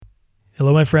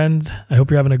Hello, my friends. I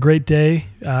hope you're having a great day.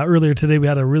 Earlier today, we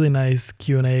had a really nice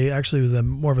Q&A. Actually, it was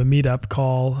more of a meetup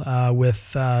call with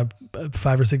 5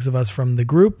 or 6 of us from the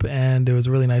group, and it was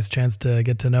a really nice chance to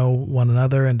get to know one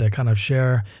another and to kind of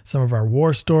share some of our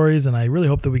war stories. And I really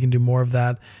hope that we can do more of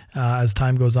that as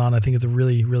time goes on. I think it's a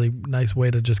really, really nice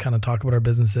way to just kind of talk about our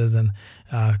businesses and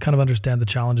kind of understand the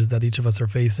challenges that each of us are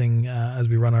facing as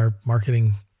we run our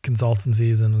marketing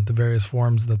consultancies and the various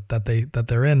forms that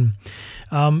they're in.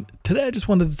 Today, I just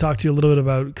wanted to talk to you a little bit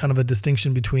about kind of a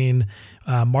distinction between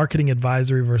marketing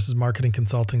advisory versus marketing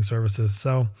consulting services.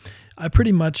 So I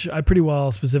pretty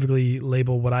well specifically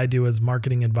label what I do as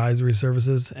marketing advisory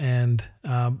services. And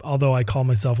although I call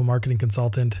myself a marketing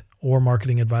consultant or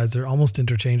marketing advisor almost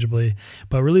interchangeably,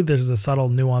 but really there's a subtle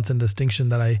nuance and distinction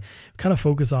that I kind of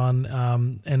focus on.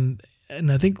 And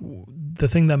I think the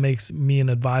thing that makes me an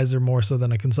advisor more so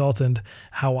than a consultant,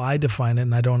 how I define it,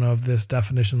 and I don't know if this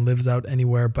definition lives out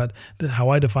anywhere, but how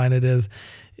I define it is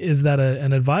that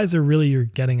an advisor, really you're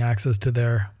getting access to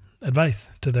their advice,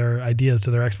 to their ideas,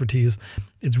 to their expertise.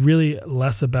 It's really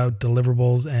less about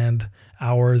deliverables and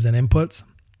hours and inputs.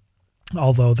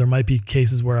 Although there might be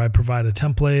cases where I provide a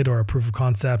template or a proof of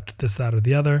concept, this, that, or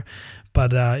the other.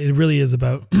 But it really is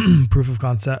about proof of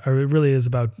concept, or it really is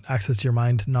about access to your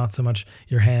mind, not so much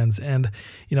your hands. And,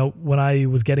 when I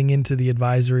was getting into the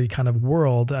advisory kind of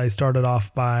world, I started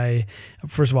off by,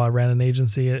 first of all, I ran an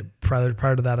agency. Prior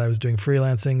to that, I was doing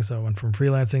freelancing. So I went from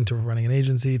freelancing to running an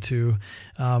agency to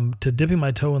dipping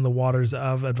my toe in the waters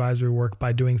of advisory work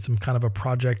by doing some kind of a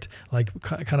project, like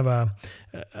kind of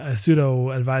a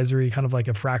pseudo advisory, kind of like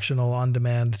a fractional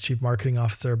on-demand chief marketing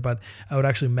officer. But I would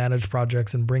actually manage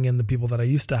projects and bring in the people that I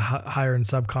used to hire and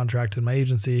subcontract in my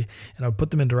agency, and I would put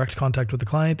them in direct contact with the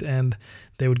client, and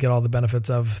they would get all the benefits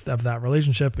of that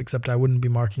relationship, except I wouldn't be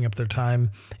marking up their time.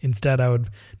 Instead, I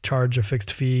would charge a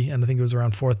fixed fee, and I think it was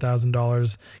around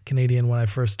 $4,000 Canadian when I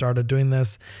first started doing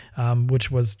this,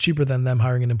 which was cheaper than them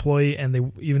hiring an employee.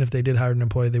 And even if they did hire an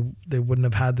employee, they wouldn't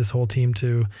have had this whole team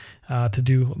to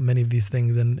do many of these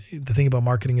things. And the thing about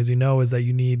marketing, as you know, is that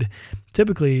you need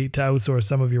typically to outsource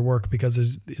some of your work because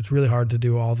it's really hard to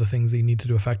do all the things that you need to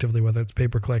do effectively, whether it's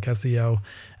pay-per-click, SEO,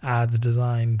 ads,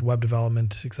 design, web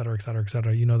development, et cetera, et cetera, et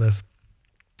cetera. You know this.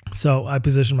 So I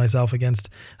positioned myself against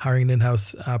hiring an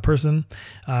in-house person.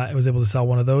 I was able to sell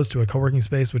one of those to a co-working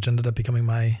space, which ended up becoming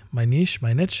my niche.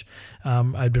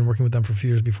 I'd been working with them for a few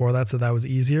years before that, so that was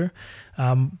easier.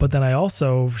 But then I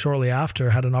also, shortly after,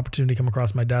 had an opportunity come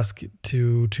across my desk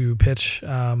to pitch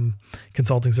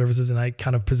consulting services, and I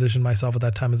kind of positioned myself at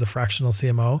that time as a fractional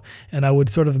CMO, and I would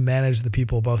sort of manage the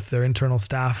people, both their internal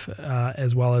staff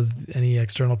as well as any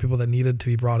external people that needed to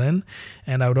be brought in,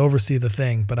 and I would oversee the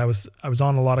thing. But I was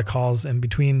on a lot of calls, and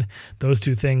between those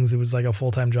two things, it was like a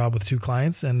full-time job with 2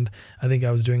 clients, and I think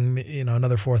I was doing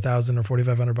another $4,000 or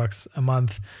 $4,500 a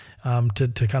month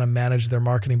to kind of manage their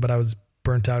marketing, but I was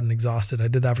burnt out and exhausted. I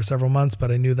did that for several months, but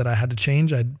I knew that I had to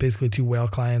change. I had basically 2 whale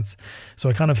clients. So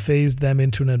I kind of phased them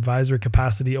into an advisory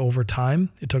capacity over time.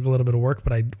 It took a little bit of work,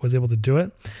 but I was able to do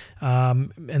it.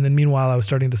 And then meanwhile, I was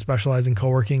starting to specialize in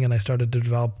co-working, and I started to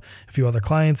develop a few other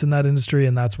clients in that industry.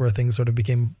 And that's where things sort of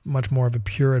became much more of a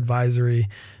pure advisory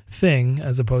thing,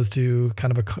 as opposed to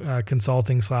kind of a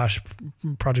consulting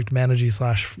 / project managing /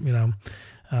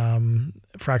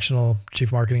 fractional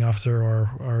chief marketing officer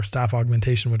or staff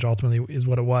augmentation, which ultimately is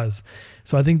what it was.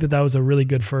 So I think that was a really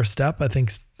good first step. I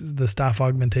think the staff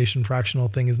augmentation fractional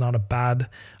thing is not a bad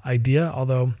idea,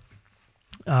 although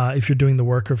if you're doing the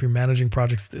work or if you're managing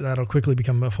projects, that'll quickly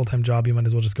become a full-time job. You might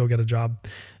as well just go get a job.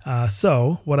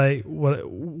 So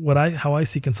how I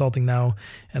see consulting now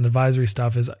and advisory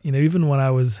stuff is, even when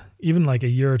I was like a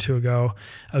year or 2 ago,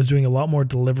 I was doing a lot more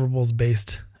deliverables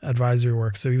based advisory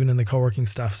work. So even in the co-working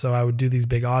stuff. So I would do these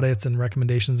big audits and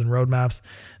recommendations and roadmaps.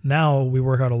 Now we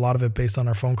work out a lot of it based on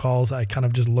our phone calls. I kind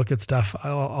of just look at stuff.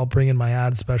 I'll bring in my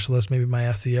ad specialist, maybe my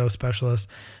SEO specialist,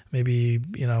 maybe,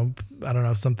 I don't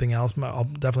know, something else. I'll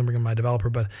definitely bring in my developer,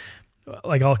 but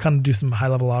like I'll kind of do some high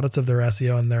level audits of their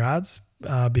SEO and their ads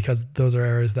because those are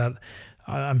areas that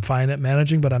I'm fine at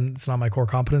managing, but it's not my core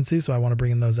competency. So I want to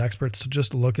bring in those experts to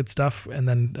just look at stuff and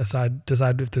then decide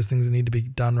if there's things that need to be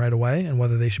done right away and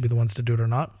whether they should be the ones to do it or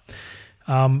not.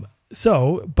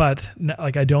 But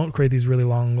like I don't create these really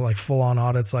long, like full-on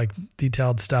audits, like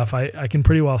detailed stuff. I can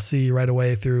pretty well see right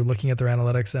away through looking at their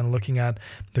analytics and looking at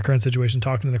the current situation,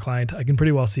 talking to the client. I can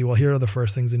pretty well see, well, here are the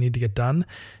first things that need to get done.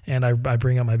 And I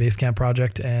bring up my Basecamp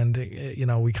project, and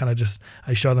we kind of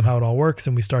I show them how it all works,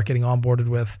 and we start getting onboarded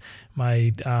with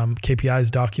my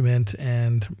KPIs document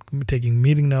and taking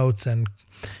meeting notes and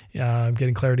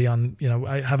getting clarity on,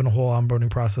 I having a whole onboarding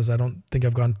process. I don't think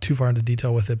I've gone too far into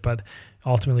detail with it, but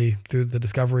ultimately through the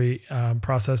discovery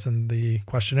process and the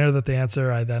questionnaire that they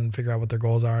answer, I then figure out what their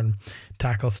goals are and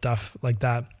tackle stuff like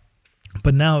that.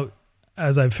 But now,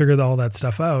 as I've figured all that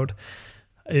stuff out,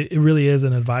 it really is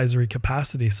an advisory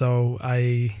capacity. So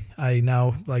I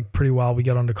now, like, pretty well, we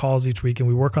get onto calls each week and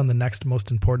we work on the next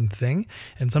most important thing.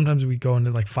 And sometimes we go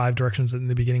into like 5 directions in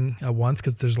the beginning at once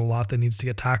because there's a lot that needs to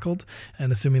get tackled.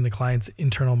 And assuming the client's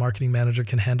internal marketing manager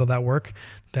can handle that work,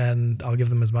 then I'll give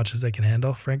them as much as they can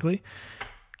handle, frankly.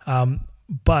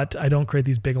 But I don't create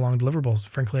these big, long deliverables.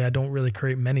 Frankly, I don't really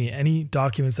create many. Any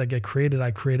documents that get created,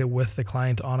 I create it with the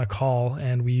client on a call,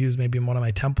 and we use maybe one of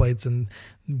my templates, and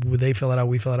they fill it out,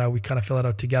 we fill it out, we kind of fill it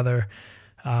out together.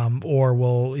 Or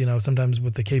we'll, sometimes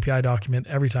with the KPI document,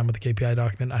 every time with the KPI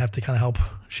document, I have to kind of help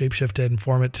shapeshift it and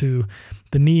form it to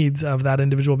the needs of that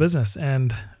individual business.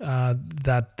 And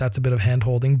that's a bit of hand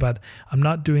holding, but I'm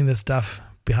not doing this stuff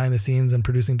behind the scenes and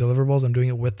producing deliverables. I'm doing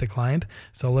it with the client.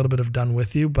 So a little bit of done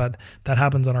with you, but that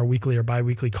happens on our weekly or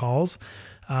bi-weekly calls.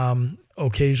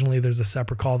 Occasionally there's a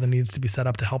separate call that needs to be set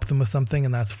up to help them with something,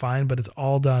 and that's fine, but it's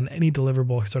all done. Any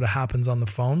deliverable sort of happens on the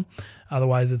phone.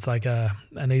 Otherwise it's like an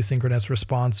asynchronous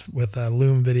response with a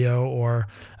Loom video or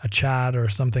a chat or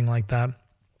something like that.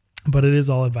 But it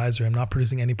is all advisory. I'm not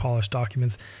producing any polished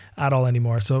documents at all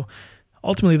anymore. So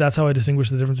ultimately, that's how I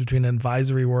distinguish the difference between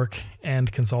advisory work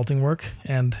and consulting work.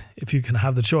 And if you can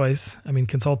have the choice,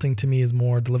 consulting to me is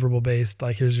more deliverable based.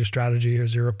 Like, here's your strategy,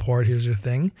 here's your report, here's your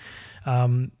thing.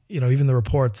 Even the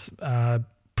reports,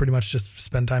 pretty much just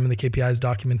spend time in the KPIs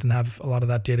document and have a lot of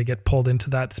that data get pulled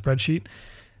into that spreadsheet.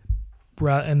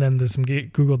 And then there's some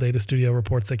Google Data Studio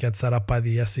reports that get set up by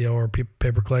the SEO or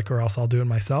pay-per-click, or else I'll do it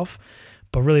myself.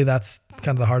 But really, that's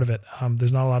kind of the heart of it.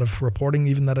 There's not a lot of reporting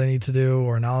even that I need to do,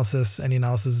 or analysis. Any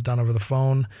analysis is done over the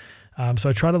phone. So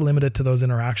I try to limit it to those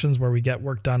interactions where we get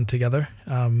work done together.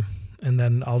 And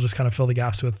then I'll just kind of fill the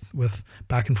gaps with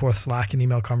back and forth Slack and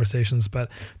email conversations. But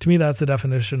to me, that's the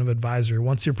definition of advisory.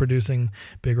 Once you're producing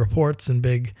big reports and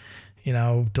big,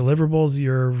 deliverables,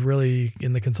 you're really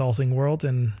in the consulting world.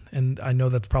 And I know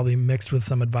that's probably mixed with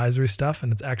some advisory stuff,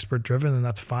 and it's expert driven, and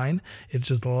that's fine. It's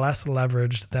just less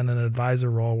leveraged than an advisor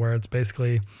role, where it's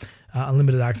basically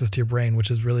unlimited access to your brain,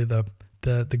 which is really the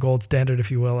gold standard,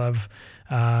 if you will, of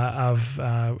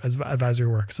advisory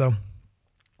work. So,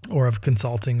 or of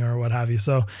consulting or what have you.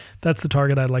 So that's the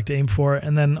target I'd like to aim for.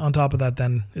 And then on top of that,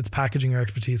 then it's packaging your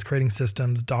expertise, creating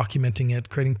systems, documenting it,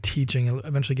 creating teaching,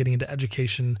 eventually getting into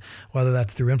education, whether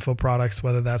that's through info products,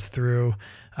 whether that's through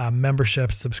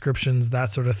memberships, subscriptions,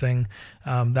 that sort of thing.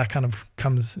 That kind of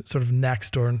comes sort of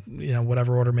next, or,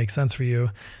 whatever order makes sense for you.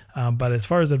 But as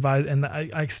far as advice, and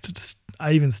I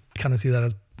even kind of see that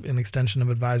as an extension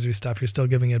of advisory stuff. You're still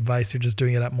giving advice, you're just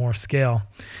doing it at more scale.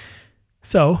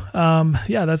 So,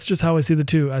 that's just how I see the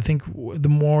two. I think the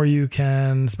more you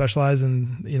can specialize,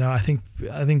 and, I think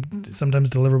sometimes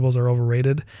deliverables are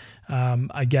overrated.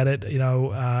 I get it.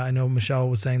 I know Michelle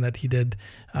was saying that he did,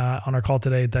 on our call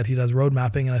today, that he does road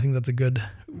mapping. And I think that's a good,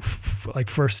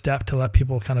 first step to let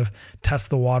people kind of test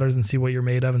the waters and see what you're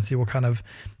made of, and see what kind of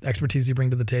expertise you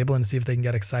bring to the table, and see if they can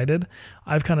get excited.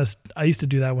 I used to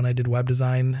do that when I did web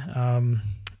design.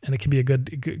 And it can be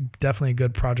definitely a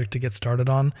good project to get started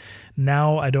on.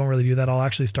 Now I don't really do that. I'll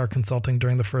actually start consulting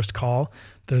during the first call.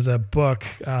 There's a book,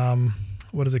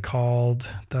 what is it called,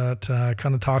 that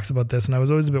kind of talks about this, and I was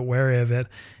always a bit wary of it.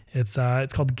 It's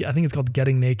called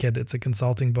Getting Naked. It's a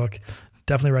consulting book.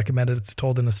 Definitely recommend it. It's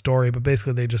told in a story, but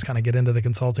basically they just kind of get into the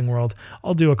consulting world.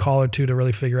 I'll do a call or two to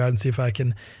really figure out and see if I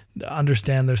can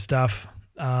understand their stuff.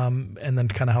 And then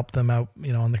kind of help them out,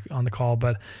 on the call.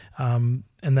 But, and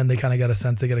then they kind of get a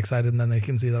sense, they get excited, and then they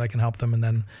can see that I can help them. And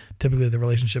then typically the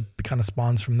relationship kind of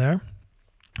spawns from there.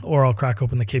 Or I'll crack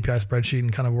open the KPI spreadsheet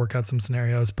and kind of work out some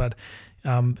scenarios. But,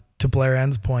 to Blair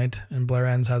Ann's point, and Blair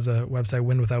Ann's has a website,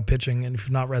 Win Without Pitching. And if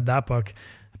you've not read that book,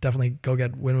 definitely go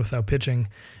get Win Without Pitching.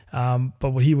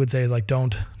 But what he would say is,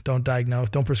 don't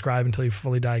prescribe until you've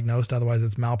fully diagnosed. Otherwise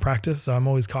it's malpractice. So I'm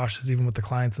always cautious, even with the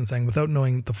clients, and saying, without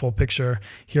knowing the full picture,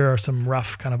 here are some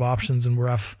rough kind of options and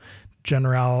rough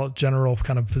general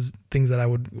kind of things that I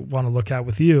would want to look at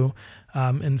with you,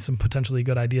 and some potentially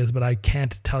good ideas, but I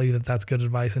can't tell you that that's good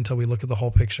advice until we look at the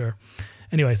whole picture.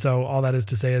 Anyway, so all that is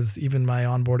to say is, even my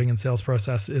onboarding and sales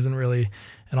process isn't really,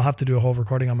 and I'll have to do a whole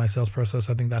recording on my sales process.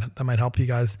 I think that might help you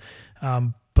guys.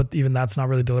 But even that's not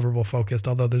really deliverable focused,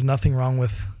 although there's nothing wrong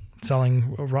with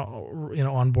selling,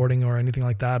 onboarding or anything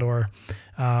like that, or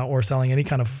selling any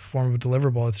kind of form of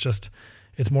deliverable. It's just,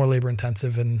 it's more labor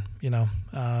intensive, and,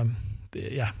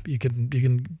 you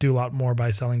can do a lot more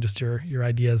by selling just your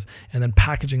ideas and then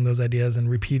packaging those ideas and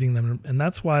repeating them. And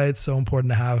that's why it's so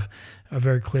important to have a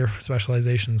very clear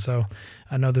specialization. So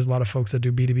I know there's a lot of folks that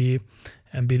do B2B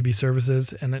and B2B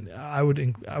services, and I would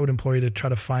implore you to try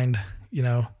to find,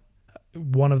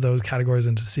 one of those categories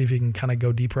and to see if you can kind of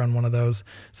go deeper on one of those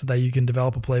so that you can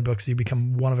develop a playbook so you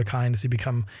become one of a kind, so you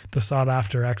become the sought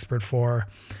after expert for,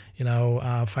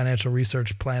 financial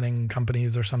research planning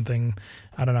companies or something.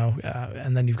 I don't know.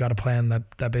 And then you've got a plan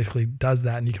that basically does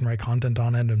that, and you can write content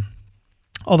on it and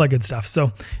all that good stuff.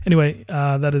 So anyway,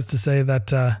 that is to say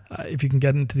that if you can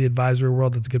get into the advisory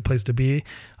world, it's a good place to be.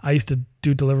 I used to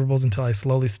do deliverables until I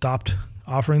slowly stopped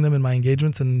offering them in my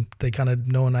engagements, and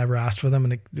no one ever asked for them,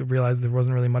 and I realized there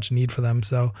wasn't really much need for them.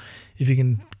 So if you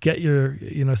can get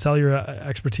sell your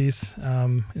expertise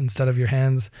instead of your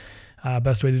hands,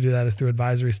 best way to do that is through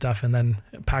advisory stuff and then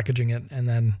packaging it and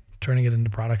then turning it into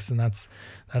products, and that's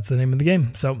the name of the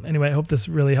game. So anyway, I hope this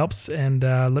really helps, and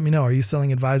let me know, are you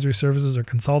selling advisory services or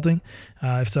consulting?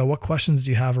 If so, what questions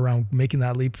do you have around making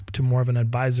that leap to more of an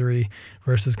advisory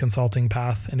versus consulting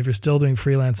path? And if you're still doing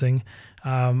freelancing,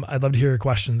 I'd love to hear your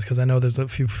questions, because I know there's a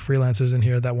few freelancers in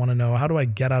here that want to know, how do I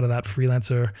get out of that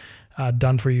freelancer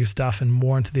done for you stuff and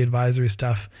more into the advisory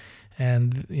stuff?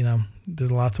 And,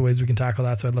 there's lots of ways we can tackle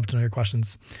that. So I'd love to know your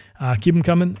questions. Keep them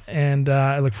coming. And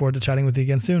I look forward to chatting with you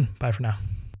again soon. Bye for now.